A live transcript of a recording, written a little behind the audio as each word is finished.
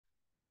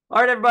All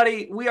right,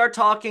 everybody, we are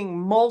talking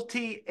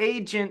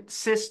multi-agent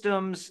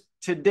systems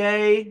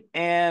today,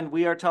 and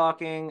we are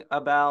talking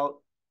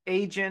about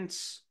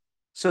agents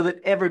so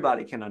that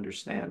everybody can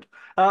understand.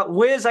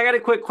 Wiz, I got a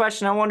quick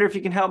question. I wonder if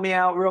you can help me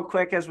out real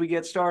quick as we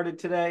get started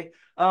today.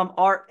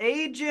 Are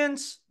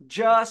agents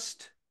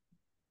just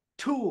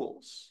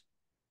tools?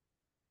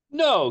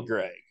 No,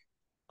 Greg.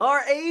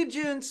 Are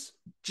agents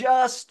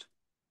just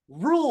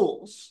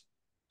rules?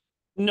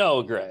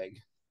 No,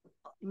 Greg.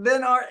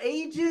 Then are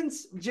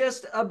agents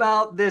just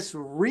about this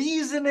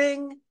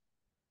reasoning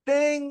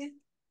thing?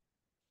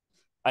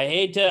 I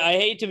hate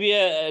to be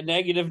a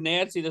negative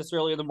Nancy this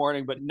early in the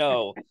morning, but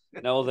no,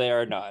 no, they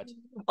are not.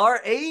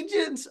 Are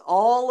agents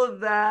all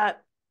of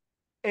that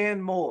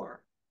and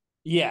more?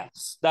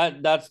 Yes,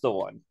 that's the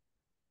one.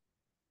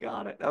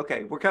 Got it.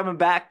 Okay, we're coming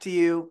back to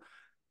you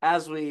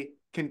as we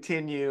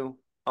continue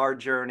our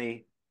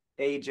journey.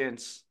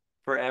 Agents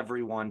for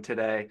everyone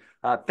today.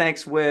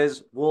 Thanks,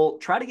 Wiz. We'll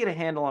try to get a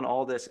handle on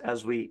all this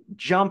as we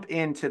jump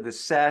into the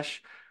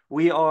sesh.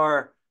 We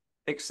are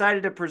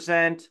excited to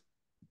present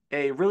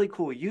a really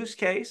cool use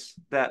case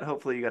that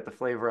hopefully you got the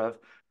flavor of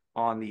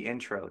on the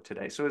intro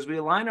today. So as we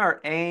align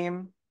our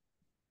aim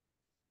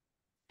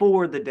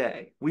for the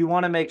day, we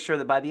want to make sure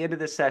that by the end of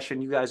this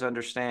session, you guys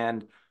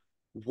understand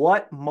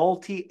what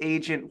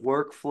multi-agent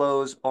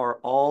workflows are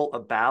all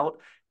about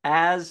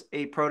as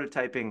a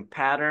prototyping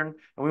pattern.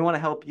 And we want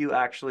to help you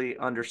actually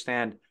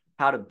understand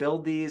how to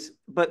build these,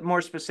 but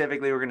more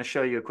specifically, we're going to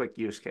show you a quick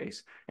use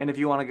case. And if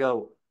you want to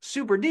go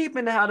super deep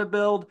into how to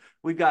build,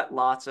 we've got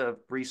lots of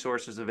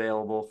resources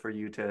available for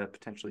you to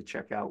potentially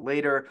check out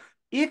later.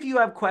 If you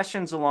have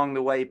questions along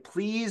the way,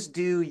 please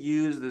do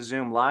use the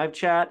Zoom live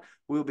chat.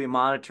 We'll be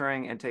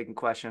monitoring and taking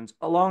questions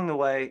along the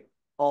way,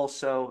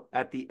 also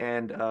at the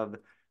end of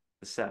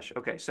the session.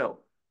 Okay, so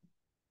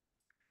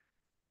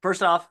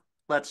first off,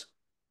 let's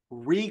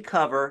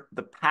recover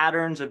the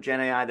patterns of Gen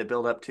AI that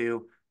build up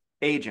to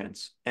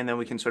agents, and then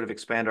we can sort of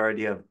expand our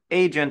idea of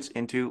agents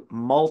into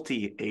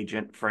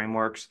multi-agent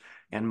frameworks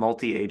and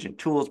multi-agent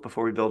tools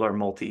before we build our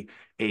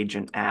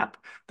multi-agent app.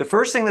 The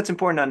first thing that's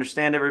important to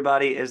understand,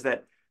 everybody, is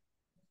that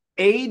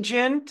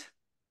agent,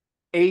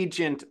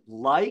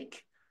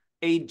 agent-like,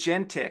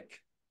 agentic,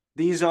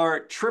 these are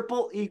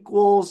triple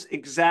equals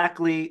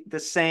exactly the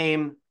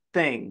same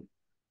thing.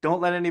 Don't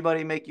let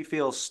anybody make you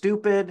feel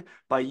stupid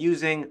by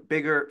using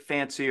bigger,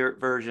 fancier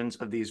versions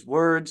of these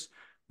words.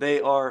 They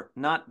are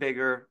not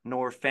bigger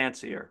nor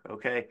fancier,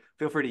 okay?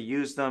 Feel free to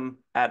use them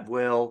at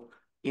will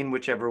in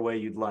whichever way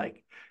you'd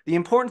like. The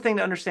important thing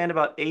to understand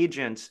about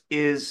agents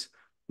is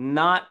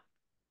not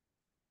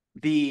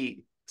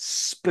the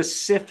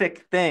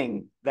specific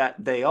thing that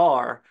they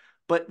are,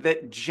 but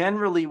that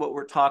generally what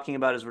we're talking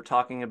about is we're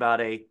talking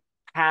about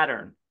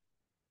pattern,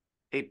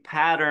 a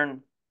pattern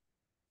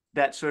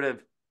that sort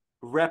of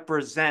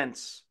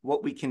represents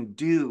what we can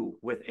do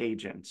with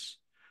agents.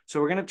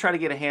 So we're going to try to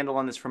get a handle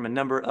on this from a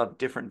number of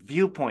different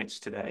viewpoints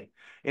today.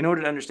 In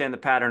order to understand the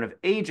pattern of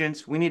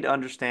agents, we need to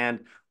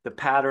understand the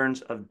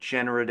patterns of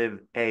generative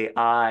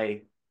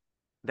AI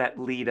that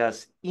lead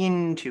us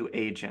into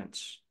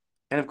agents.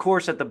 And of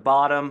course, at the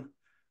bottom,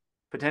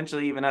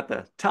 potentially even at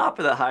the top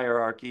of the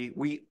hierarchy,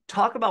 we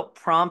talk about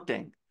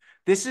prompting.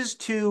 This is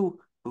to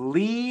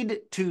lead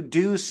to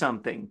do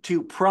something,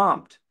 to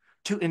prompt,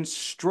 to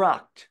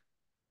instruct.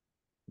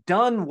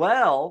 Done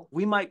well,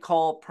 we might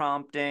call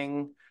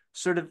prompting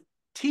sort of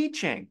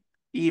teaching,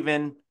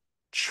 even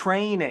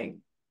training.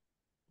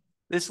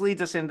 This leads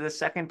us into the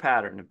second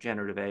pattern of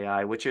generative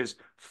AI, which is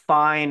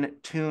fine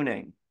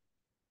tuning.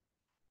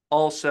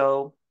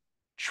 Also,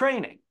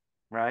 training,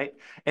 right?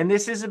 And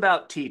this is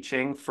about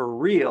teaching for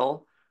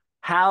real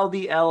how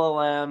the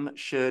LLM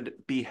should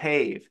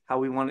behave, how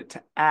we want it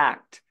to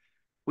act.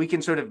 We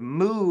can sort of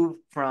move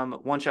from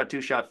one shot,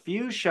 two shot,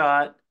 few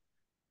shot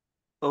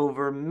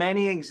over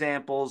many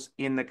examples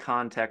in the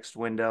context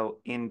window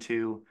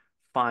into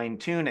fine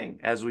tuning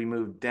as we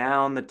move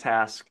down the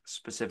task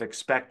specific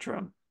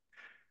spectrum.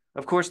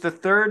 Of course, the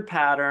third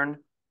pattern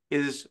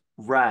is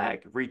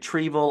RAG,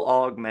 retrieval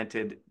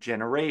augmented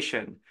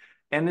generation.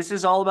 And this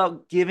is all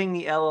about giving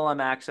the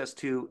LLM access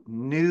to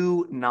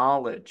new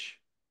knowledge.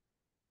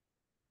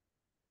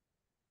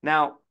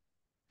 Now,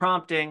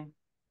 prompting,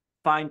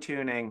 fine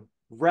tuning,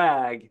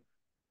 RAG,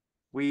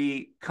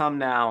 we come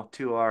now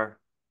to our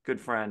good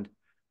friend,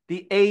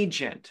 the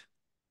agent.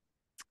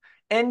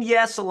 And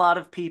yes, a lot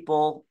of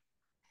people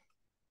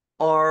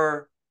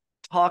are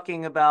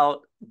talking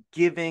about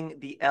giving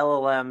the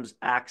LLMs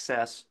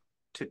access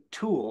to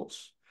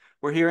tools.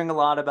 We're hearing a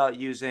lot about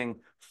using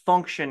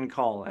function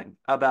calling,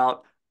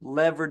 about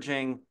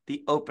leveraging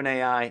the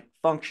OpenAI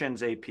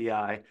Functions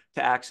API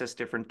to access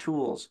different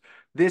tools.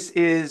 This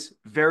is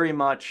very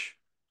much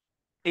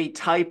a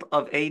type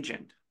of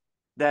agent.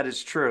 That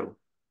is true.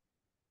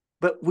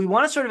 But we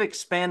want to sort of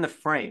expand the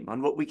frame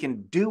on what we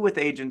can do with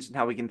agents and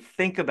how we can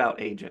think about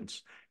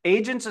agents.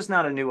 Agents is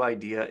not a new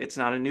idea. It's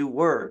not a new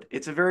word.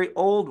 It's a very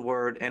old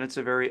word, and it's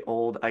a very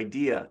old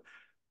idea.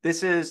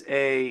 This is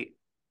a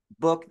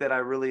book that I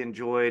really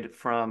enjoyed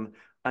from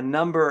a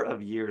number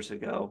of years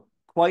ago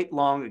quite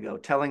long ago,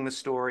 telling the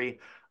story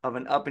of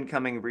an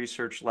up-and-coming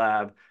research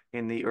lab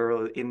in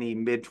the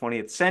mid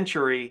 20th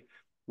century,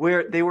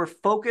 where they were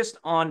focused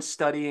on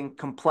studying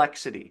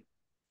complexity.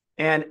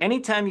 And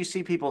anytime you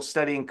see people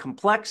studying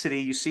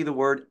complexity, you see the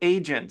word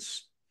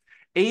agents.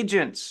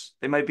 Agents,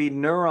 they might be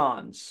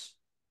neurons.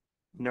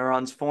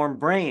 Neurons form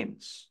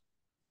brains.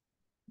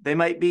 They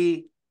might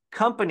be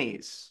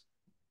companies.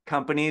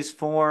 Companies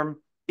form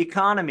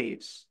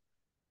economies.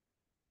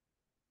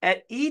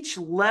 At each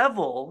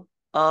level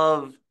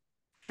of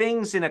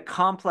things in a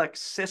complex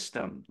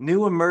system,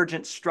 new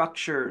emergent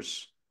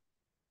structures,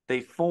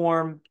 they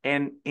form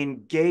and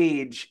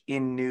engage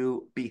in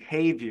new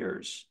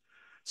behaviors.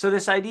 So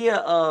this idea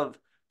of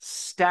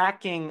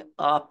stacking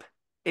up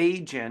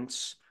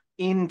agents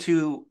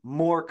into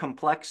more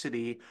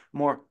complexity,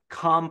 more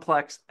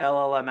complex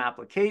LLM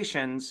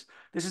applications,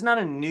 this is not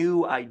a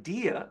new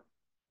idea.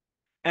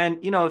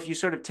 And, you know, if you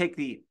sort of take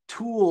the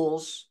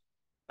tools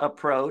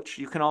approach,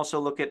 you can also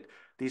look at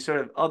the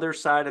sort of other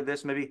side of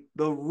this, maybe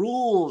the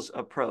rules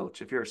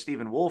approach. If you're a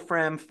Stephen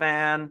Wolfram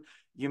fan,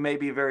 you may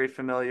be very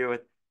familiar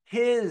with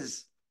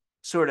his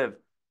sort of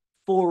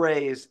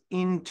forays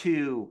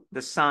into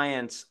the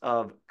science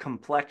of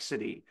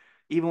complexity,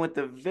 even with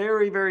the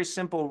very, very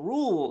simple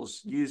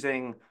rules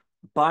using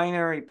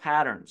binary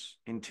patterns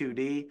in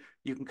 2D,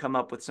 you can come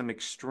up with some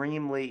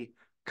extremely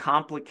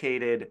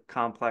complicated,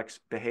 complex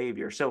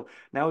behavior. So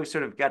now we've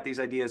sort of got these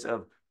ideas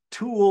of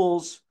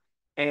tools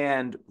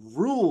and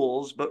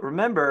rules, but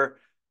remember,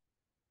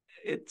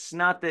 it's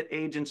not that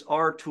agents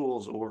are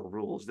tools or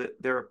rules,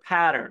 that they're a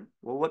pattern.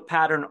 Well, what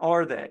pattern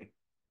are they?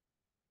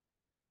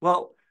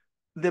 Well,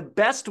 the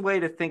best way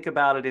to think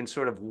about it in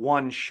sort of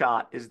one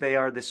shot is they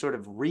are this sort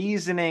of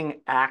reasoning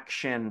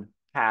action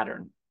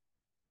pattern,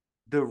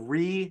 the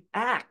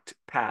react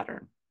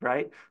pattern,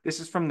 right? This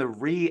is from the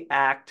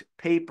React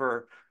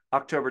paper,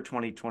 October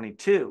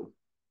 2022.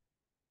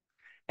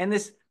 And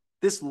this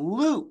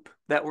loop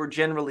that we're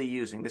generally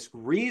using, this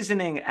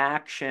reasoning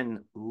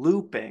action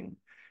looping,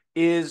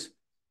 is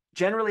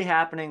generally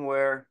happening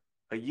where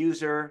a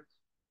user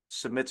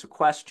submits a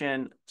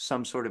question,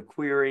 some sort of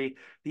query.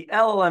 The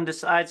LLM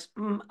decides,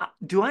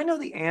 do I know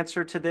the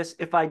answer to this?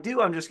 If I do,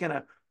 I'm just going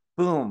to,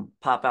 boom,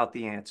 pop out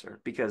the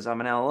answer because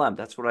I'm an LLM.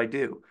 That's what I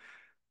do.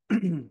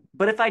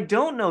 But if I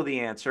don't know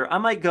the answer, I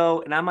might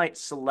go and I might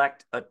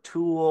select a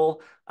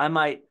tool. I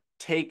might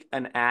take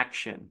an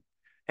action.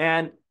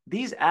 And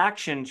these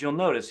actions, you'll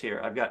notice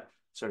here, I've got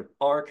sort of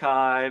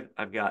archive,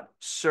 I've got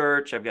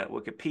search, I've got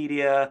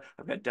Wikipedia,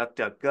 I've got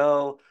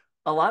DuckDuckGo.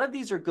 A lot of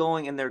these are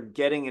going and they're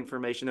getting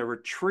information, they're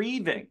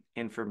retrieving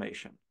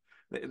information.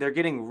 They're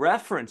getting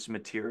reference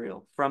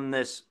material from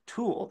this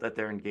tool that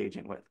they're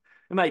engaging with.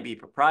 It might be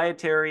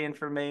proprietary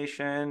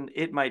information,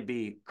 it might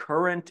be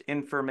current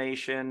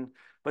information,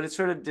 but it's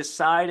sort of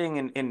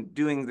deciding and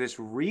doing this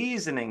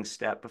reasoning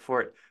step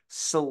before it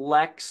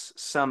selects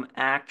some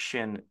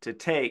action to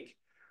take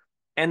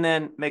and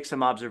then make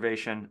some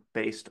observation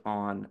based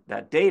on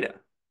that data.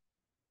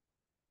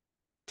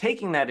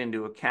 Taking that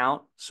into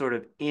account, sort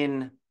of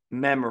in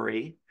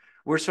memory,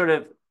 we're sort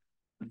of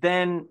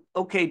then,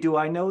 okay, do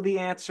I know the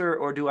answer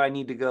or do I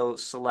need to go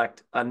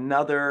select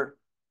another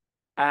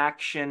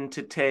action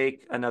to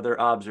take, another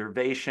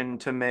observation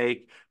to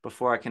make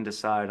before I can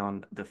decide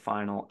on the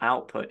final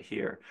output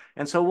here?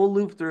 And so we'll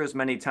loop through as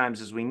many times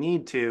as we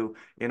need to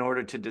in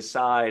order to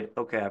decide,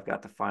 okay, I've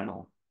got the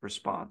final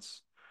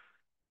response.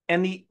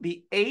 And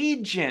the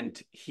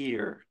agent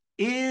here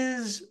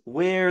is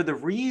where the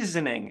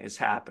reasoning is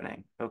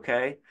happening,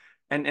 okay?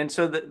 And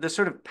so the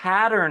sort of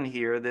pattern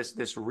here,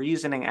 this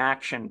reasoning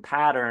action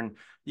pattern,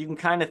 you can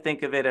kind of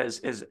think of it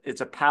as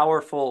it's a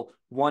powerful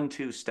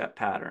 1-2 step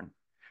pattern.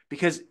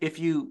 Because if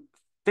you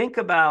think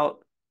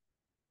about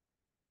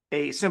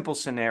a simple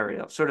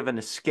scenario, sort of an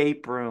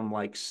escape room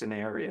like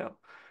scenario,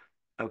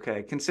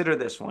 okay, consider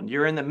this one.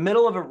 You're in the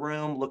middle of a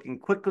room looking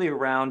quickly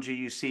around you.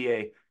 You see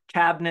a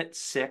cabinet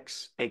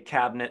 6, a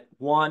cabinet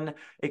 1,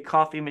 a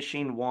coffee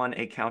machine 1,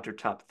 a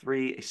countertop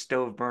 3, a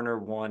stove burner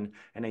 1,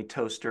 and a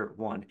toaster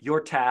 1. Your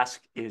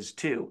task is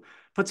to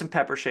put some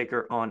pepper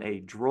shaker on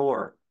a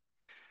drawer.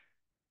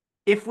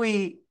 If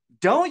we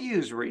don't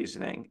use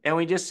reasoning and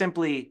we just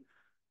simply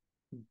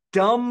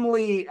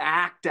dumbly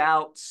act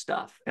out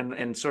stuff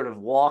and sort of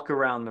walk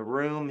around the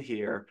room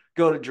here,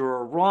 go to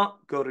drawer 1,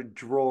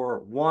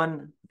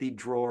 the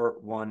drawer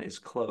 1 is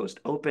closed.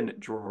 Open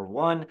drawer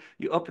 1,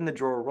 you open the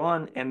drawer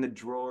 1 and the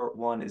drawer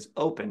 1 is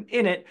open.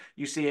 In it,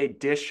 you see a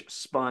dish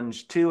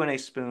sponge 2 and a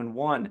spoon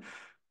 1.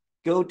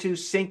 Go to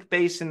sink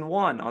basin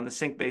 1. On the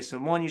sink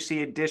basin 1, you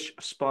see a dish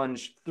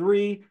sponge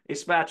 3, a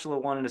spatula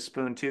 1, and a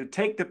spoon 2.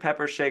 Take the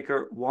pepper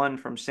shaker 1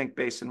 from sink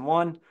basin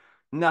 1.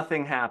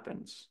 Nothing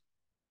happens.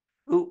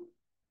 Ooh,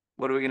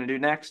 what are we going to do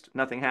next?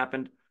 Nothing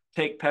happened.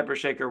 Take pepper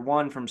shaker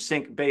 1 from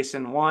sink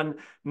basin 1.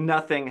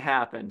 Nothing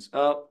happens.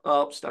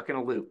 Stuck in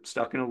a loop,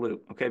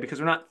 okay? Because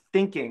we're not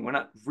thinking, we're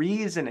not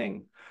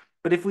reasoning.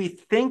 But if we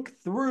think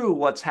through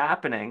what's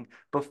happening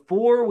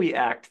before we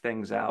act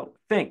things out,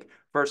 think,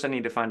 first I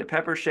need to find a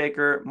pepper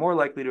shaker, more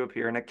likely to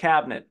appear in a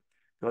cabinet.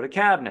 Go to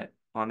cabinet.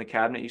 On the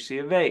cabinet, you see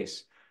a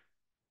vase.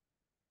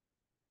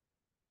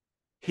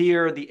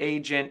 Here, the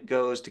agent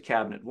goes to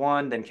cabinet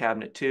 1, then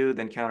cabinet 2,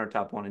 then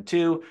countertop 1 and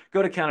 2.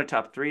 Go to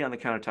countertop 3. On the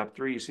countertop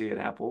 3, you see an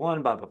apple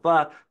 1, blah, blah,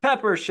 blah.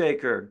 Pepper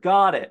shaker.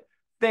 Got it.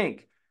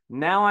 Think.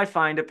 Now I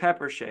find a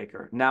pepper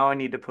shaker. Now I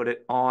need to put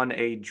it on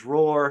a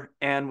drawer,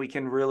 and we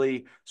can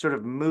really sort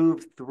of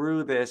move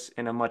through this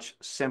in a much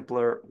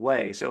simpler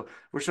way. So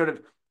we're sort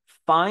of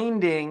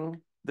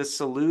finding the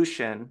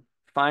solution,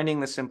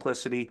 finding the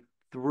simplicity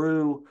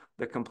through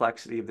the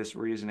complexity of this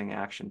reasoning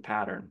action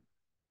pattern.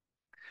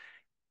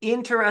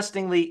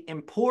 Interestingly,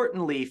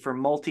 importantly for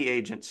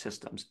multi-agent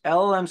systems,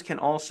 LLMs can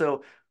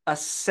also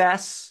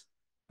assess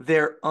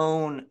their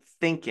own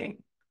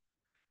thinking.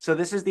 So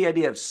this is the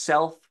idea of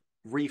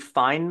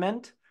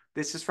self-refinement.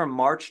 This is from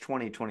March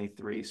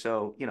 2023.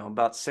 So,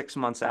 about 6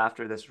 months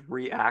after this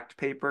React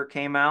paper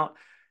came out.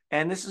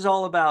 And this is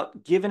all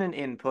about given an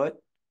input,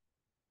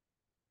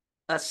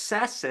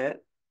 assess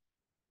it,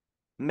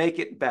 make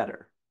it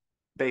better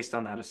based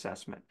on that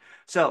assessment.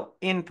 So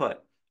input,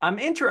 I'm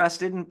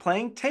interested in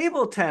playing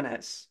table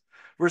tennis.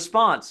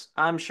 Response,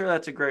 I'm sure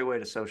that's a great way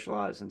to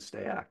socialize and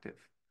stay active.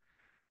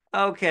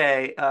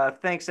 Okay,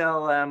 thanks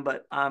LLM,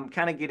 but I'm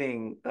kind of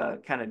getting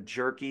kind of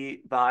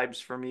jerky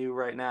vibes from you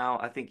right now.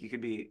 I think you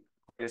could be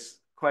just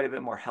quite a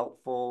bit more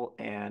helpful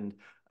and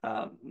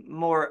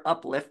more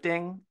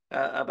uplifting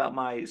about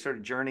my sort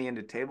of journey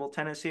into table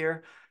tennis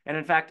here. And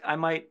in fact, I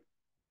might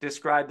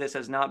describe this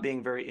as not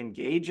being very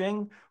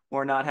engaging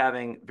or not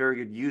having very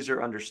good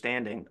user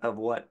understanding of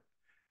what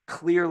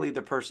clearly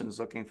the person is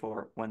looking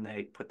for when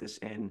they put this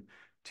in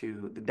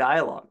to the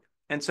dialogue.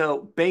 And so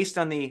based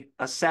on the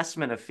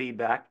assessment of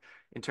feedback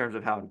in terms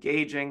of how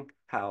engaging,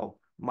 how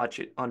much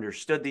it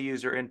understood the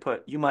user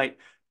input, you might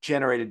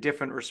generate a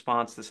different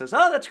response that says,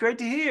 oh, that's great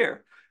to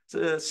hear.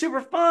 It's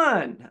super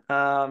fun.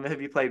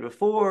 Have you played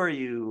before? Are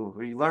you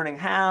learning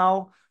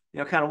how?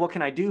 Kind of what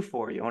can I do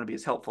for you? I want to be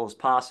as helpful as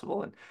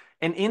possible.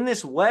 And in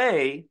this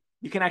way,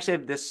 you can actually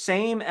have the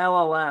same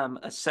LLM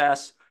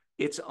assess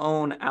its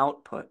own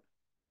output.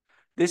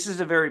 This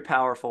is a very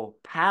powerful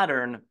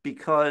pattern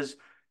because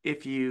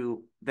if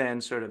you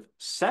then sort of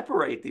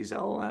separate these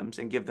LLMs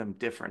and give them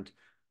different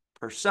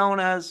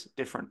personas,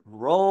 different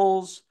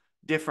roles,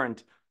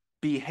 different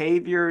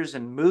behaviors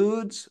and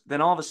moods,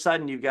 then all of a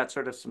sudden you've got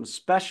sort of some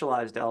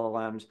specialized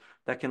LLMs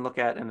that can look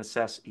at and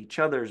assess each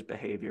other's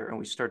behavior. And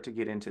we start to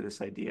get into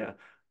this idea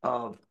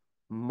of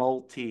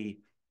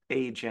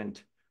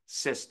multi-agent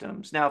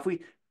systems. Now, if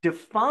we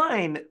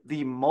define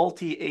the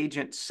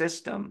multi-agent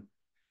system,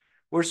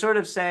 we're sort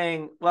of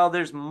saying, well,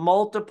 there's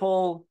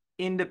multiple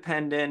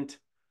independent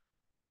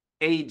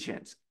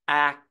agents,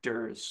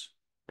 actors,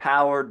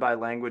 powered by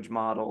language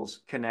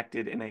models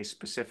connected in a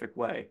specific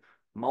way.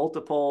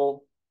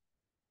 Multiple,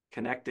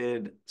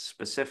 connected,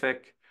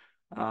 specific.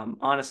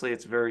 Honestly,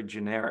 it's very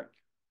generic.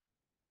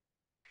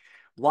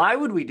 Why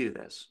would we do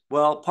this?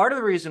 Well, part of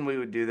the reason we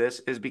would do this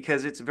is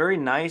because it's very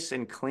nice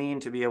and clean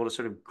to be able to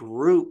sort of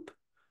group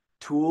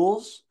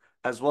tools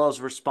as well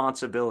as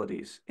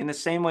responsibilities in the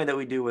same way that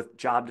we do with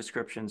job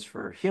descriptions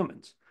for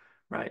humans,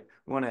 right?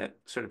 We want to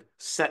sort of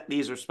set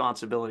these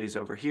responsibilities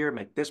over here,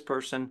 make this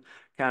person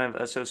kind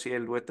of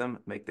associated with them,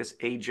 make this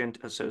agent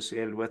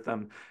associated with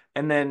them.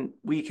 And then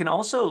we can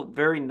also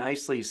very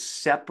nicely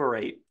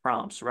separate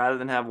prompts rather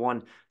than have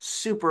one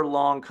super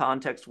long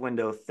context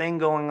window thing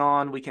going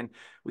on. We can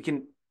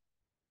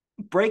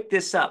break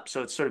this up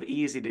so it's sort of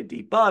easy to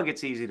debug,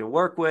 it's easy to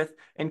work with,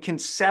 and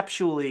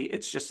conceptually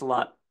it's just a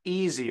lot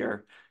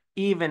easier,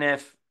 even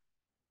if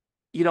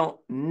you don't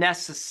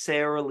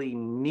necessarily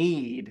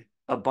need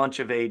a bunch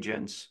of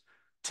agents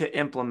to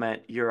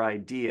implement your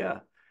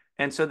idea.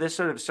 And so this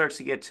sort of starts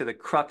to get to the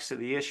crux of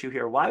the issue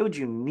here. Why would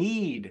you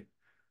need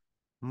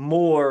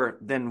more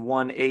than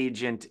one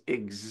agent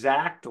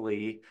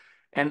exactly?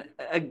 And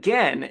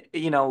again,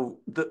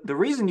 the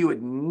reason you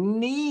would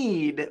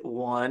need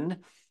one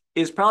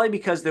is probably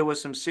because there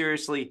was some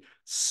seriously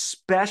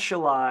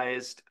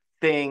specialized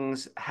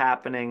things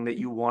happening that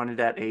you wanted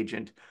that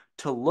agent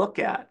to look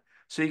at.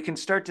 So you can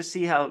start to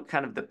see how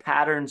kind of the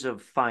patterns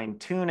of fine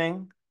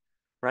tuning,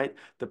 right?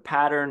 The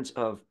patterns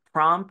of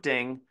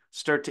prompting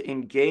start to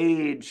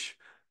engage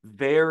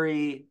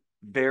very,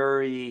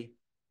 very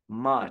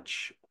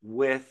much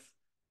with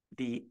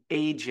the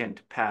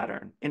agent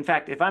pattern. In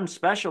fact, if I'm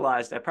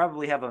specialized, I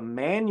probably have a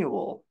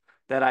manual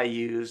that I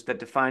use that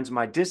defines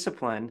my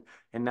discipline.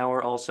 And now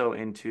we're also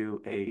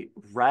into a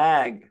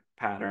RAG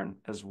pattern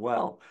as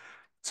well.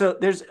 So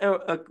there's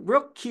a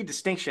real key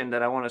distinction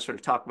that I want to sort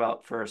of talk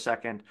about for a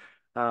second,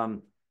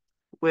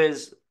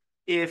 was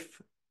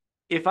if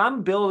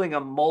I'm building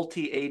a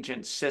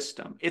multi-agent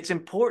system, it's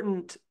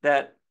important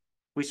that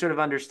we sort of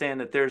understand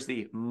that there's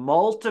the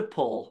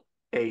multiple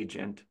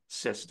agent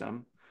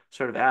system,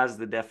 sort of as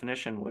the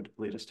definition would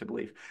lead us to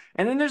believe.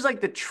 And then there's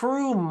like the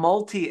true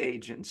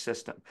multi-agent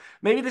system.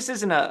 Maybe this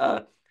isn't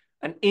an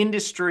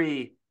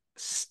industry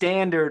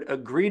standard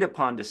agreed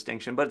upon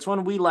distinction, but it's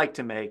one we like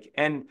to make.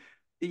 And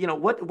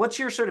what's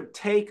your sort of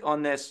take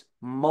on this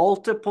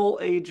multiple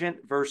agent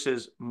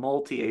versus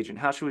multi-agent?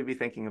 How should we be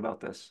thinking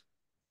about this?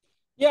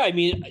 Yeah, I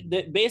mean,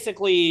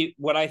 basically,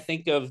 when I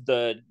think of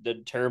the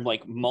term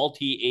like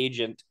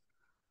multi-agent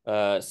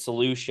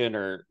solution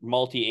or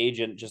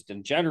multi-agent just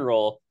in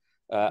general,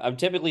 I'm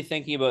typically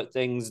thinking about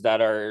things that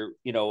are,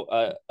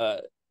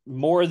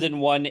 more than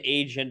one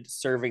agent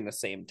serving the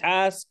same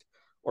task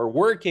or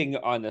working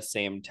on the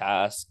same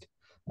task,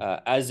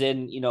 as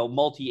in,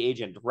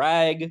 multi-agent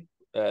RAG.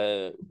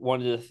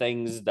 One of the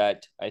things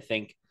that I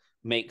think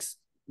makes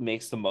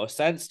makes the most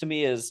sense to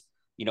me is,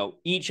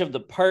 each of the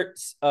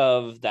parts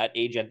of that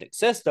agentic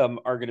system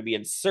are going to be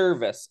in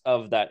service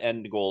of that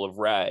end goal of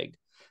RAG.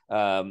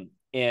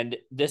 And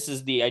this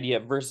is the idea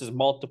versus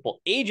multiple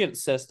agent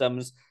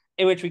systems,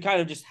 in which we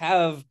kind of just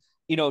have,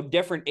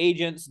 different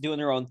agents doing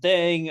their own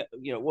thing,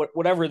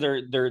 whatever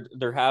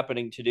they're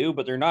happening to do,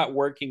 but they're not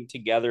working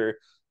together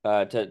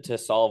to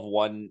solve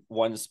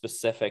one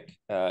specific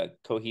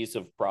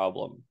cohesive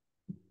problem.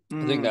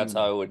 I think that's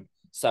how Hmm. I would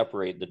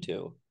separate the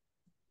two.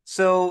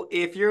 So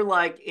if you're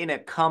like in a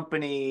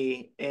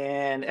company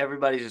and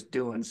everybody's just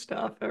doing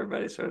stuff,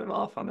 everybody's sort of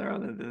off on their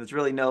own, and there's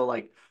really no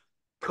like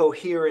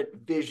coherent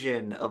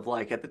vision of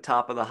like at the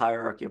top of the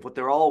hierarchy of what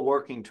they're all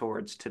working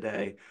towards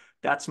today.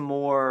 That's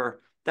more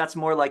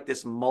like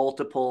this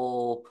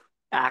multiple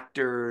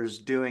actors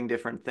doing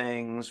different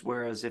things.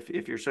 Whereas if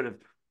you're sort of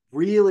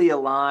really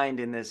aligned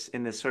in this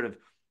sort of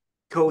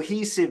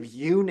cohesive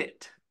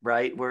unit,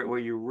 right, where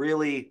you're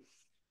really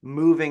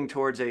moving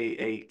towards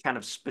a kind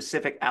of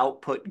specific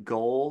output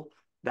goal,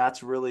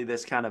 that's really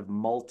this kind of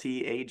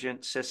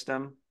multi-agent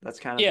system. That's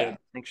kind of the Yeah,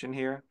 distinction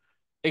here.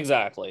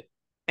 exactly.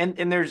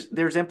 And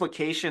there's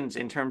implications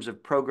in terms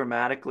of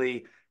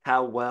programmatically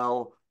how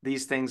well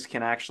these things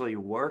can actually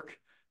work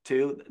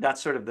too.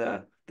 That's sort of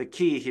the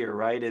key here,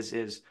 right?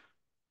 Is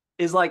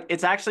like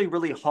it's actually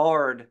really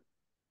hard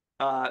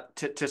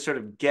to sort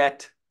of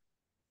get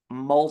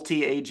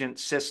multi-agent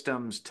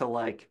systems to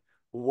like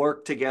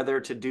work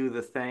together to do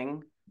the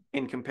thing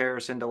in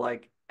comparison to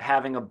like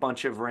having a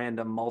bunch of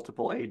random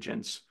multiple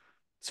agents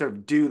sort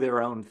of do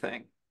their own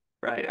thing,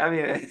 right? I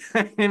mean,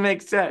 it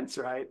makes sense,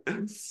 right?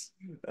 It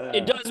Uh,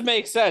 does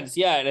make sense,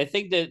 yeah, and I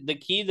think that the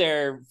key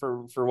there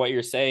for what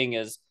you're saying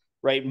is,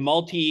 right,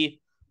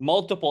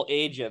 multiple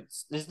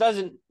agents. This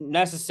doesn't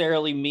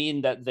necessarily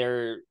mean that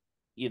they're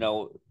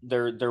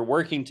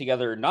working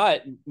together or not.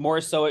 More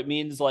so, it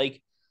means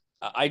like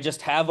I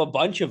just have a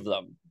bunch of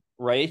them,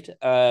 right?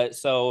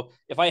 So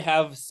if I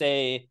have,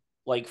 say,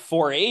 like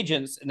four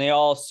agents and they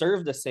all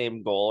serve the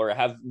same goal, or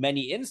have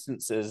many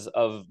instances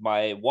of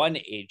my one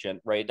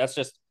agent, right? That's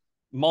just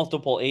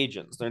multiple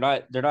agents. They're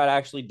not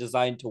actually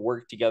designed to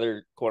work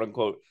together, quote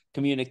unquote,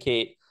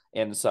 communicate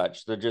and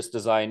such. They're just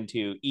designed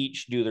to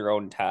each do their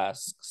own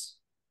tasks.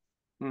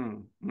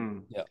 hmm, hmm.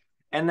 Yeah.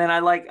 And then I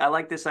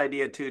like this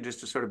idea too, just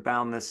to sort of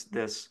bound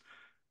this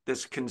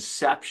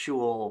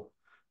conceptual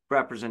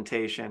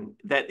representation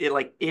that it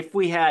like if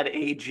we had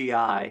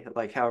AGI,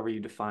 like however you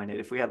define it,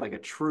 if we had like a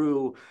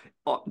true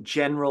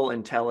general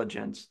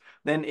intelligence,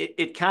 then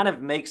it kind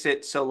of makes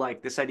it so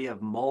like this idea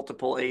of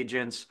multiple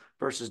agents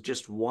versus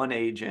just one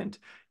agent.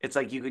 It's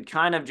like you could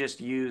kind of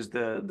just use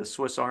the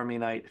Swiss Army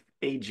knife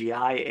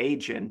AGI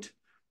agent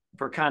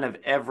for kind of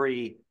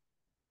every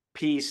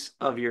piece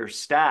of your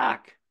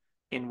stack,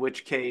 in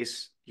which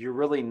case you're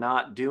really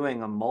not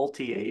doing a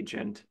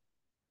multi-agent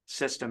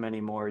system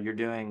anymore. You're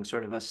doing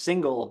sort of a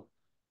single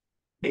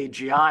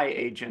AGI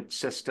agent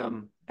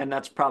system, and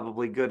that's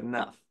probably good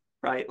enough,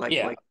 right?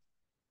 Yeah.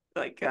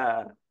 Like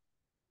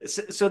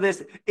so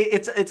this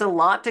it's a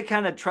lot to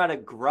kind of try to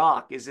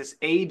grok is this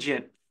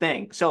agent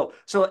thing. So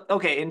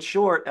okay, in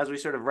short, as we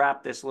sort of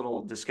wrap this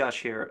little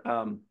discussion here,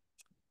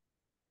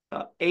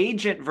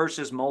 agent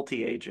versus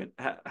multi-agent.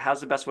 How's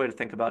the best way to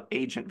think about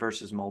agent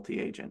versus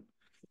multi-agent?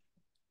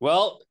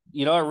 Well,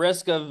 at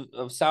risk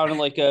of sounding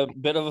like a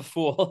bit of a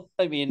fool,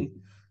 I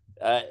mean,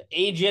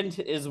 agent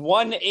is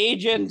one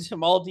agent,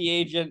 multi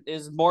agent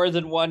is more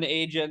than one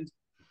agent.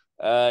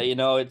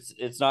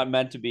 It's not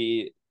meant to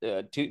be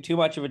too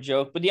much of a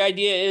joke, but the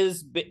idea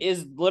is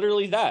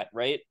literally that,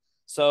 right?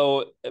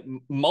 So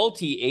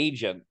multi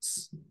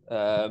agents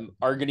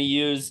are going to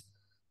use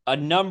a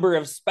number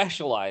of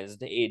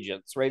specialized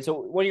agents, right?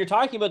 So when you're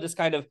talking about this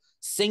kind of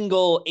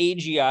single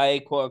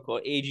AGI, quote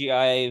unquote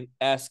AGI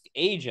esque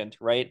agent,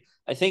 right?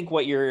 I think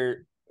what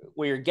you're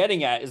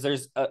getting at is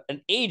there's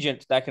an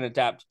agent that can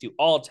adapt to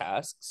all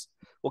tasks.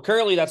 Well,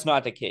 currently that's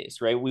not the case,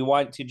 right? We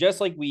want to,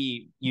 just like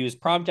we use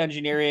prompt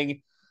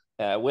engineering.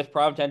 With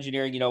prompt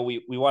engineering,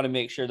 we want to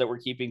make sure that we're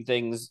keeping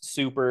things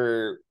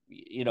super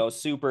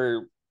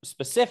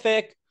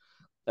specific,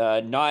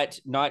 not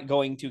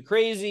going too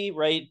crazy,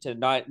 right? To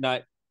not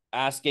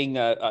asking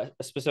a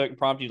specific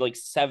prompt to do like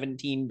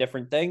 17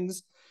 different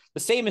things. The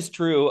same is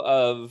true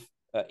of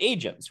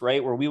agents,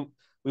 right? Where we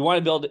want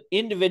to build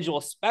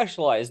individual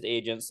specialized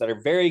agents that are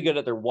very good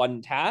at their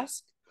one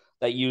task,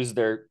 that use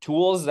their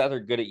tools that they're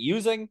good at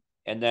using,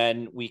 and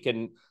then we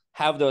can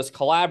have those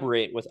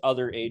collaborate with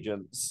other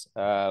agents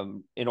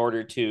in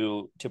order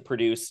to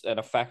produce an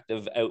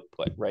effective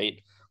output, right?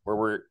 where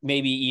we're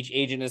maybe each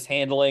agent is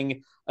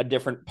handling a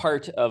different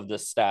part of the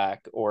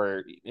stack,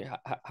 or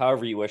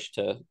however you wish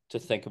to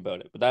think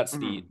about it. But that's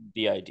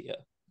the idea.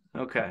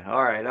 Okay.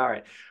 All right. All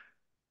right.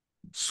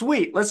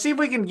 Sweet. Let's see if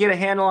we can get a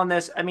handle on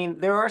this. I mean,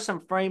 there are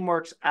some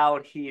frameworks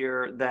out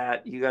here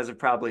that you guys have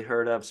probably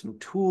heard of, some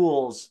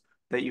tools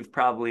that you've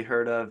probably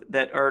heard of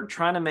that are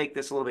trying to make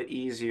this a little bit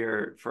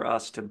easier for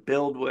us to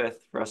build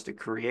with, for us to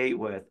create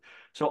with.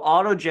 So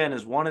AutoGen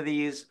is one of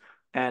these.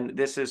 And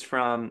this is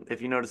from,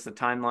 if you notice the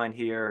timeline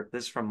here,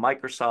 this is from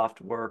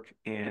Microsoft work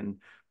in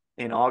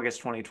August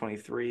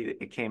 2023.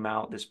 It came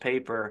out, this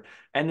paper.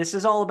 And this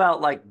is all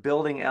about like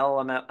building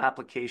LLM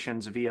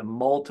applications via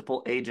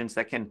multiple agents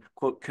that can,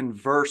 quote,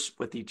 converse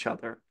with each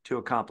other to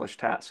accomplish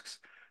tasks.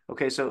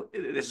 Okay, so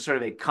this is sort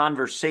of a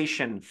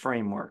conversation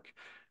framework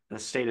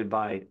stated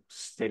by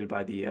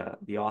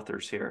the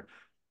authors here.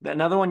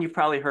 Another one you've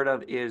probably heard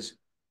of is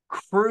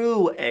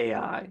Crew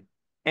AI.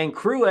 And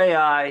Crew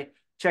AI,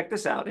 check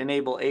this out,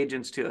 enable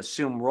agents to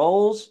assume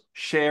roles,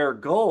 share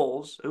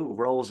goals,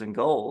 roles and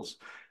goals,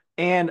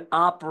 and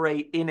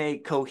operate in a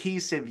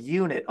cohesive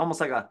unit,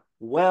 almost like a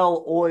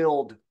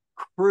well-oiled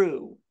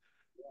crew.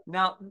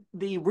 Now,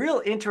 the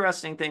real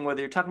interesting thing,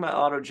 whether you're talking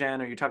about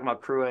AutoGen or you're talking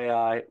about Crew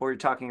AI or you're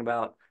talking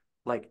about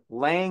like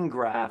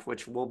LangGraph,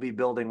 which we'll be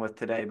building with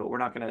today, but we're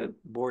not going to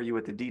bore you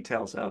with the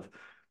details of,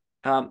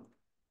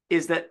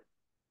 is that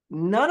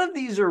none of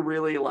these are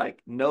really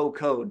like no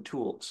code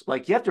tools.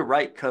 Like you have to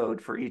write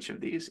code for each of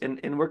these.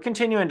 And we're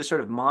continuing to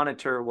sort of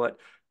monitor what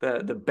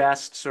the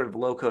best sort of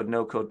low code,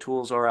 no code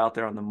tools are out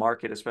there on the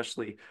market,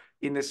 especially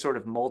in this sort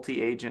of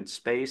multi-agent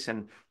space.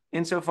 And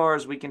insofar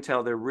as we can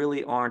tell, there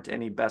really aren't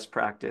any best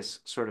practice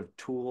sort of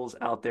tools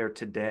out there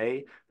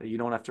today that you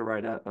don't have to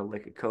write a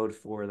lick of code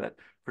for that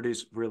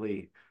produce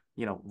really,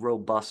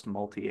 robust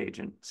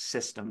multi-agent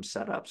system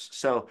setups.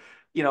 So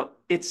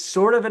it's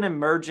sort of an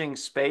emerging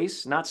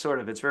space, not sort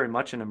of, it's very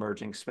much an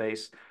emerging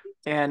space.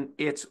 And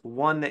it's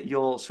one that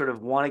you'll sort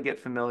of want to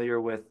get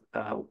familiar with,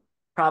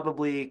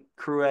 probably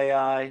Crew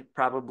AI,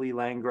 probably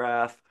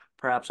LangGraph,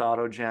 perhaps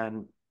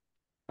AutoGen,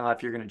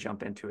 if you're going to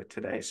jump into it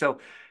today. So,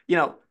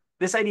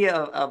 this idea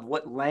of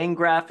what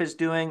LangGraph is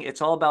doing,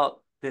 it's all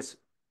about this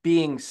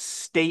being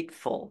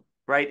stateful,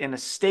 right? And a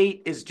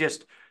state is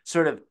just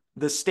sort of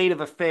the state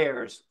of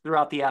affairs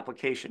throughout the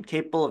application,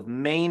 capable of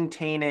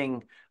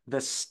maintaining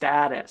the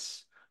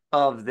status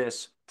of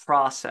this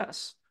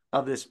process,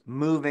 of this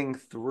moving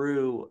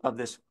through, of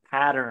this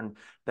pattern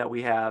that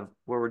we have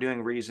where we're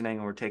doing reasoning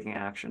and we're taking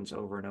actions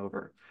over and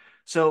over.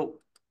 So,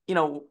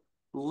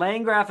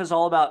 LangGraph is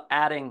all about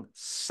adding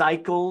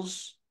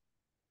cycles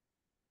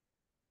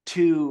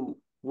to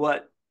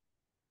what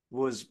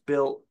was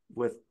built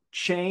with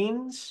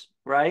chains,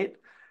 right?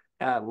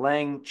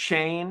 Lang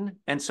chain.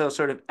 And so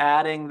sort of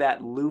adding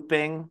that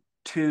looping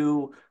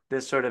to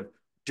this sort of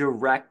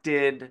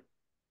directed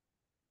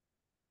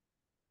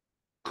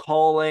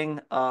calling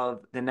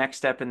of the next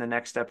step and the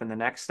next step and the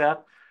next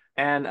step.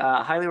 And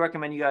highly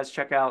recommend you guys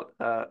check out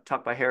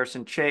talk by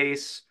Harrison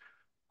Chase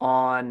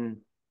on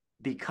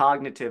the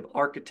cognitive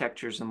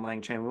architectures in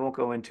LangChain. We won't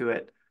go into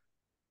it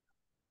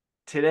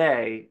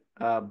today,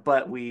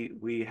 but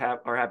we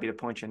are happy to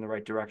point you in the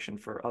right direction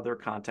for other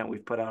content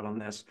we've put out on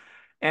this.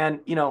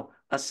 And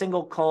a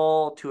single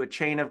call to a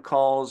chain of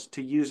calls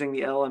to using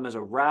the LM as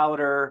a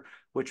router,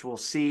 which we'll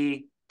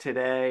see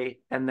today,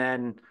 and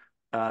then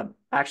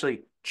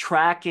actually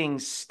tracking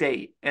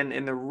state.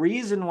 And the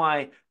reason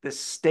why the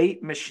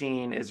state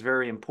machine is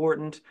very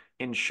important,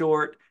 in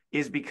short,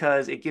 is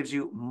because it gives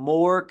you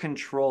more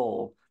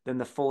control than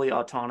the fully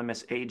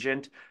autonomous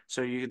agent.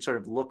 So you can sort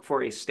of look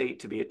for a state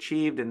to be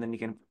achieved, and then you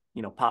can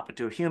pop it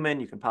to a human,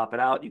 you can pop it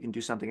out, you can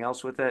do something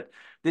else with it.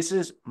 This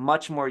is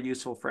much more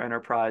useful for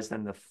enterprise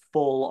than the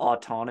full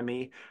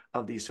autonomy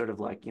of these sort of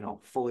like,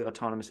 fully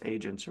autonomous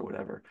agents or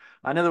whatever.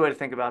 Another way to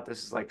think about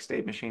this is like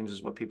state machines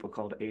is what people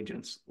called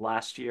agents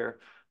last year,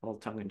 a little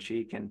tongue in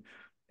cheek. And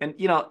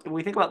when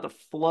we think about the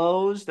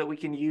flows that we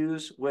can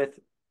use with,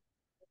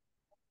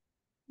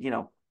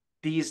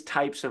 these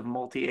types of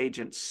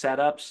multi-agent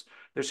setups,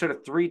 there's sort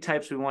of three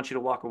types we want you to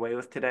walk away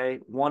with today.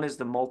 One is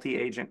the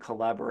multi-agent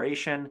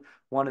collaboration.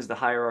 One is the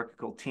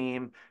hierarchical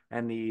team.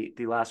 And the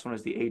last one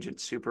is the agent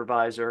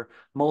supervisor.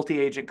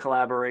 Multi-agent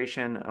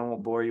collaboration, I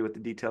won't bore you with the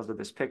details of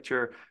this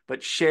picture,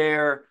 but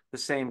share the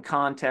same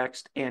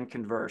context and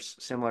converse,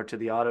 similar to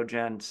the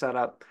AutoGen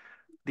setup.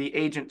 The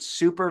agent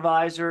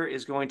supervisor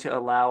is going to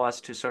allow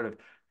us to sort of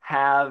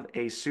have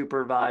a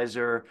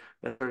supervisor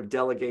that sort of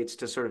delegates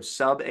to sort of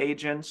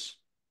sub-agents.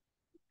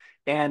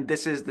 And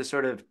this is the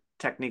sort of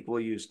technique we'll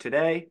use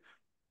today.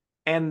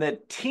 And the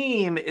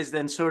team is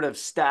then sort of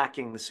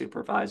stacking the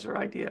supervisor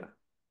idea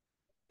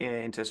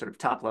into sort of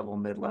top level,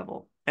 mid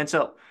level. And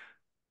so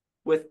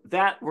with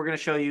that, we're going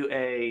to show you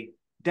a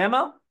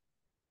demo.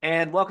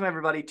 And welcome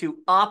everybody to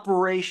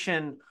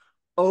Operation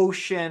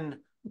Ocean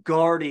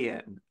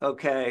Guardian.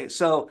 Okay,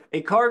 so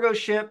a cargo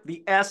ship,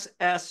 the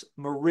SS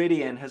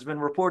Meridian, has been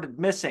reported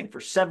missing for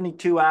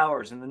 72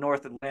 hours in the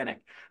North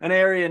Atlantic, an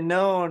area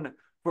known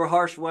for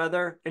harsh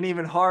weather and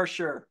even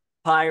harsher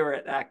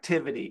pirate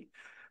activity.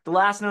 The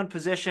last known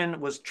position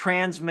was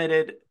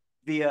transmitted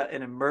via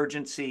an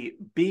emergency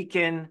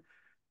beacon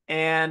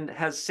and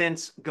has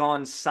since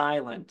gone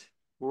silent.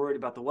 We're worried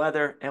about the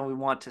weather and we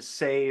want to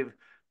save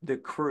the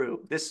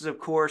crew. This is, of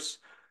course,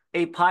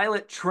 a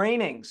pilot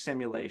training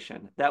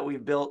simulation that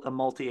we've built a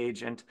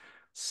multi-agent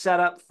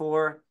setup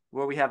for,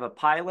 where we have a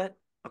pilot,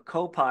 a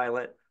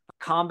co-pilot, a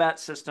combat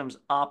systems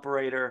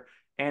operator,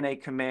 and a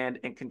command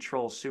and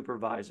control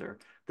supervisor.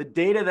 The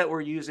data that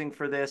we're using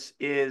for this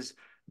is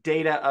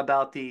data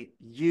about the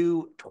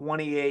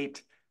U-28A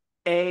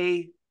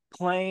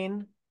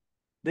plane.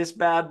 This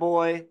bad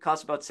boy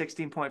costs about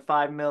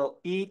 16.5 mil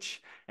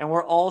each. And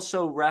we're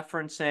also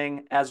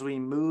referencing, as we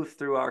move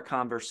through our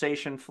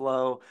conversation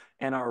flow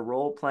and our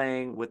role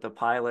playing with the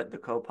pilot, the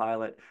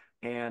co-pilot,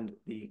 and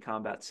the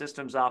combat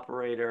systems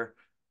operator,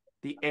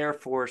 the Air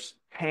Force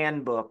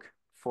handbook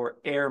for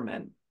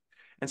airmen.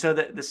 And so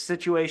the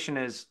situation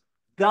is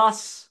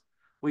thus: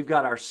 we've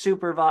got our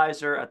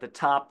supervisor at the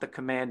top, the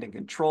command and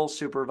control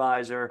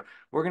supervisor.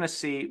 We're going to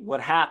see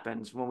what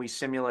happens when we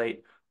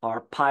simulate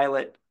our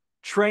pilot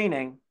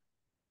training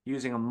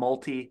using a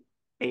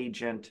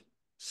multi-agent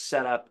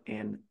setup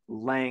in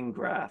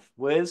LangGraph.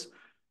 Wiz,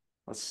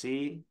 let's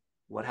see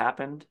what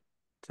happened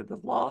to the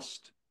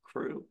lost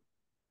crew.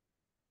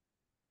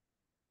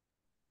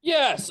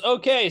 Yes.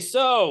 Okay.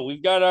 So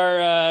we've got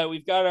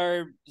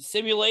our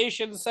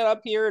simulation set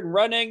up here and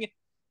running.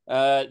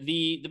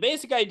 The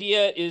basic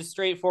idea is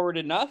straightforward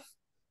enough.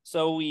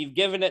 So we've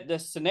given it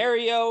this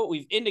scenario.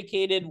 We've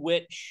indicated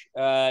which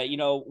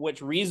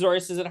which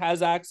resources it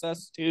has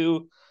access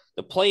to,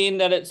 the plane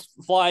that it's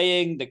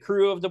flying, the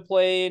crew of the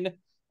plane.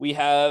 We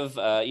have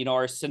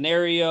our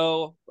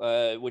scenario,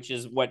 which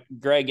is what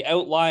Greg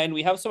outlined.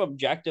 We have some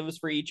objectives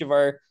for each of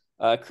our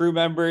crew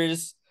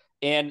members.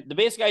 And the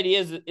basic idea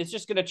is it's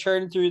just going to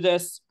churn through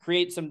this,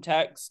 create some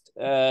text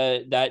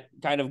that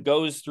kind of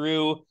goes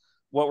through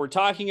what we're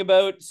talking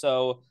about.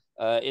 So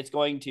it's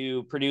going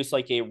to produce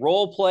like a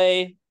role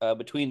play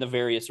between the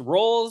various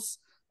roles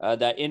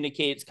that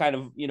indicates kind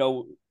of,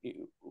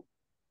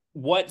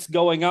 what's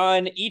going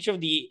on. Each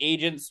of the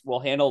agents will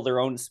handle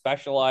their own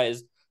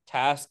specialized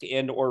task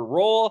and or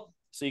role.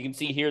 So you can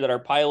see here that our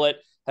pilot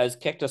has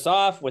kicked us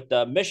off with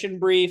the mission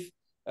brief.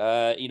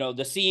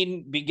 The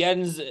scene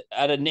begins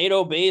at a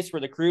NATO base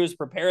where the crew is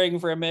preparing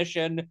for a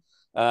mission.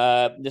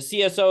 The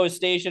CSO is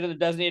stationed at the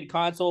designated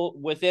console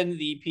within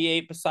the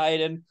P8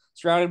 Poseidon,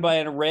 surrounded by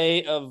an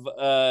array of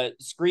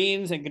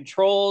screens and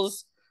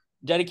controls.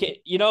 The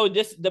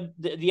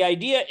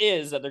idea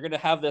is that they're going to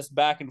have this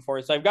back and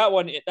forth. So I've got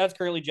one that's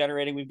currently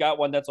generating. We've got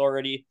one that's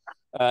already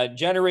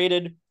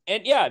generated,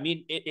 and yeah, I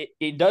mean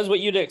it does what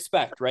you'd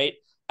expect, right?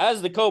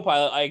 As the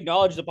co-pilot, I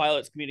acknowledge the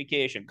pilot's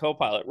communication.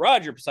 Co-pilot,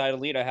 Roger, Poseidon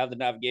lead. I have the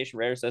navigation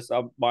radar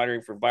system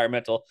monitoring for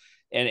environmental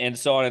and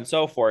so on and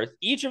so forth.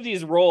 Each of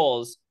these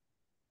roles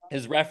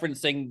is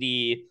referencing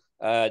the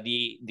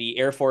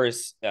Air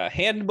Force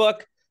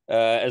handbook,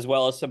 as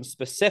well as some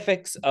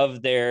specifics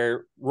of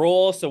their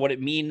role. So what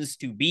it means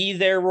to be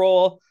their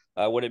role,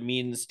 what it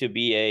means to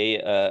be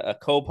a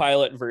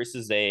co-pilot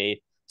versus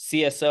a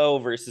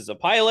CSO versus a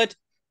pilot.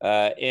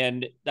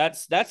 And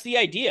that's the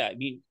idea. I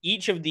mean,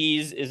 each of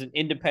these is an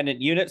independent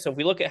unit. So if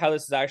we look at how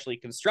this is actually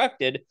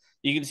constructed,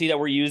 you can see that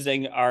we're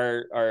using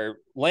our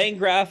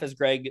LangGraph, as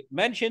Greg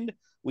mentioned.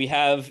 We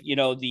have,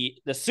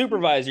 the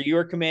supervisor,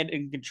 your command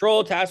and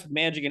control, tasked with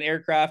managing an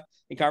aircraft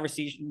in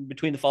conversation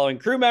between the following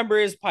crew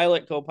members: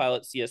 pilot,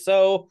 co-pilot,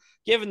 CSO.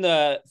 Given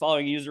the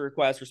following user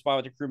request, respond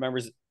with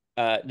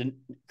the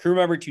crew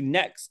member to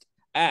next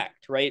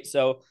act, right?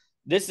 So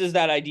this is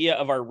that idea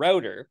of our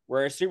router,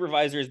 where our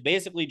supervisor is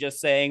basically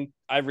just saying,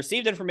 I've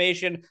received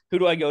information, who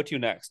do I go to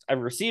next? I've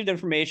received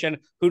information,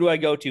 who do I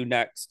go to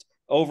next?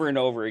 Over and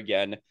over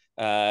again.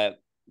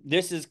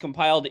 This is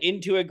compiled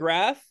into a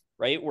graph,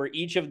 right, where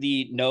each of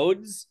the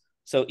nodes,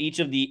 so each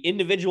of the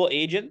individual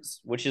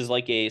agents, which is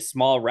like a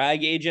small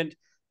RAG agent,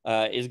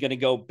 is going to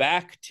go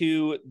back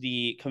to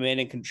the command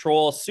and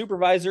control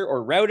supervisor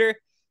or router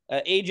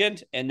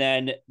agent, and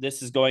then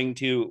this is going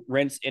to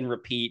rinse and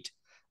repeat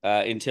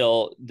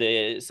until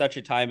such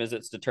a time as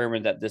it's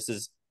determined that this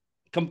is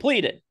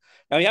completed.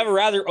 Now we have a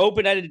rather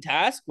open-ended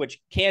task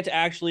which can't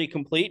actually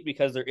complete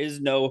because there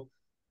is no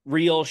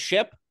real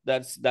ship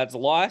that's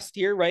lost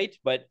here, right?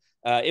 But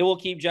it will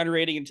keep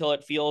generating until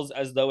it feels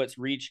as though it's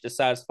reached a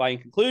satisfying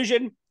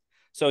conclusion.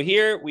 So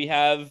here we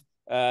have,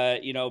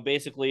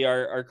 basically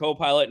our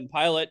co-pilot and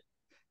pilot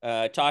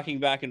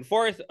talking back and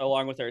forth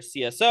along with our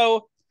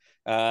CSO.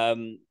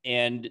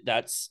 And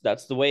that's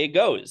the way it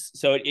goes.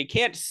 So it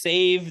can't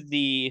save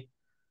the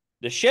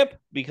ship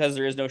because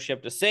there is no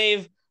ship to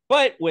save,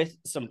 but with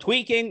some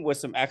tweaking, with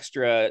some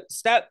extra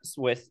steps,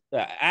 with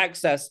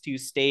access to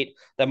state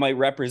that might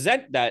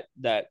represent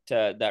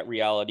that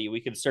reality, we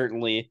could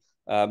certainly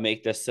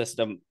make this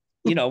system,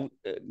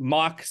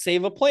 mock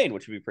save a plane,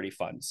 which would be pretty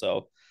fun.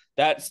 So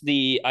that's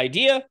the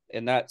idea,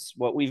 and that's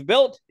what we've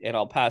built. And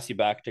I'll pass you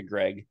back to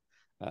Greg.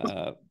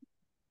 There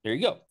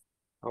you go.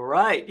 All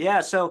right.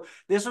 Yeah. So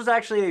this was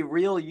actually a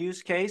real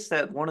use case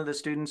that one of the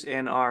students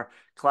in our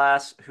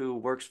class who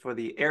works for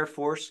the Air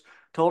Force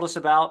told us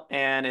about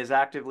and is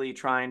actively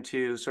trying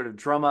to sort of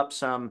drum up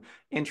some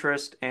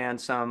interest and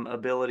some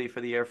ability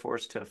for the Air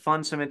Force to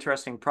fund some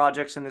interesting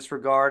projects in this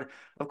regard.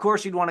 Of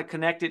course, you'd want to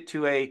connect it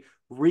to a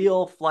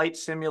real flight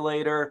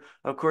simulator.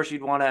 Of course,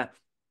 you'd want to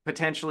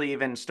potentially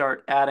even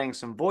start adding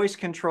some voice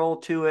control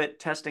to it,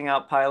 testing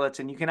out pilots,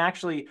 and you can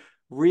actually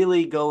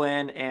really go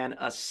in and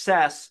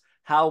assess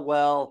how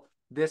well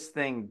this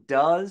thing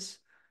does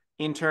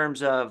in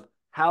terms of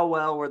how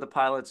well were the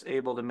pilots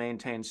able to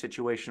maintain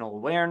situational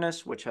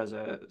awareness, which has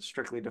a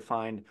strictly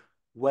defined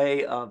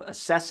way of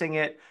assessing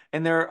it.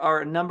 And there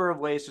are a number of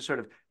ways to sort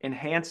of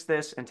enhance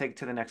this and take it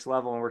to the next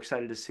level. And we're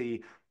excited to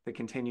see the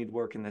continued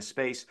work in this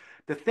space.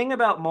 The thing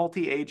about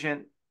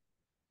multi-agent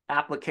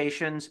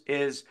applications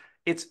is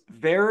it's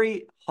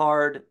very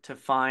hard to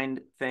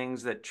find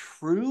things that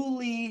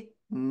truly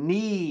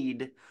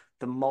need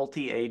the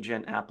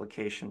multi-agent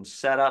application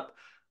setup.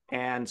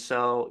 And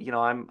so,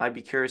 I'd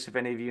be curious if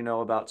any of you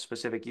know about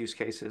specific use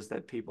cases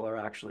that people are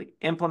actually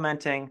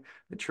implementing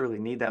that truly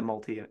need that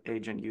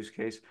multi-agent use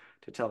case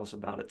to tell us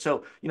about it.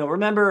 So,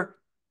 remember,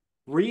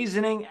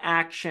 reasoning,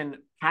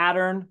 action,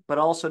 pattern, but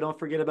also don't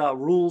forget about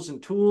rules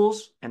and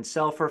tools and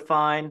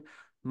self-refine,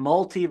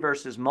 multi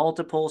versus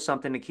multiple,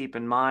 something to keep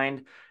in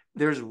mind.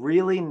 There's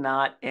really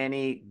not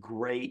any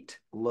great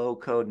low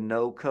code,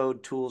 no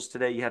code tools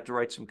today. You have to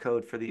write some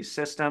code for these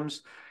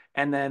systems.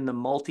 And then the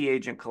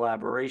multi-agent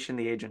collaboration,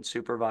 the agent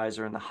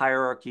supervisor, and the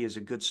hierarchy is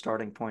a good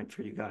starting point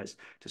for you guys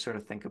to sort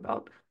of think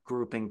about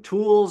grouping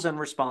tools and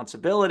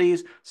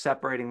responsibilities,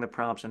 separating the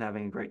prompts, and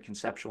having a great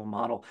conceptual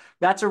model.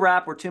 That's a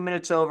wrap. We're 2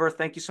 minutes over.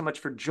 Thank you so much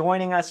for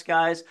joining us,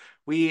 guys.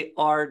 We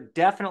are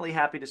definitely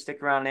happy to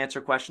stick around and answer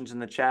questions in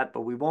the chat,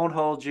 but we won't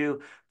hold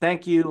you.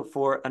 Thank you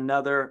for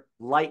another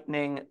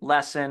lightning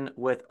lesson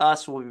with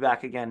us. We'll be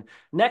back again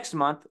next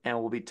month, and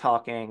we'll be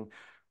talking,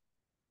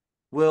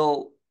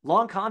 will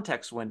long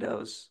context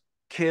windows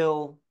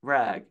kill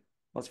RAG?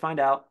 Let's find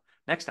out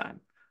next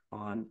time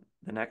on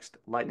the next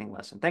lightning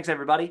lesson. Thanks,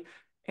 everybody.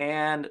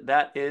 And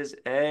that is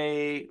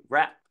a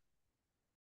wrap.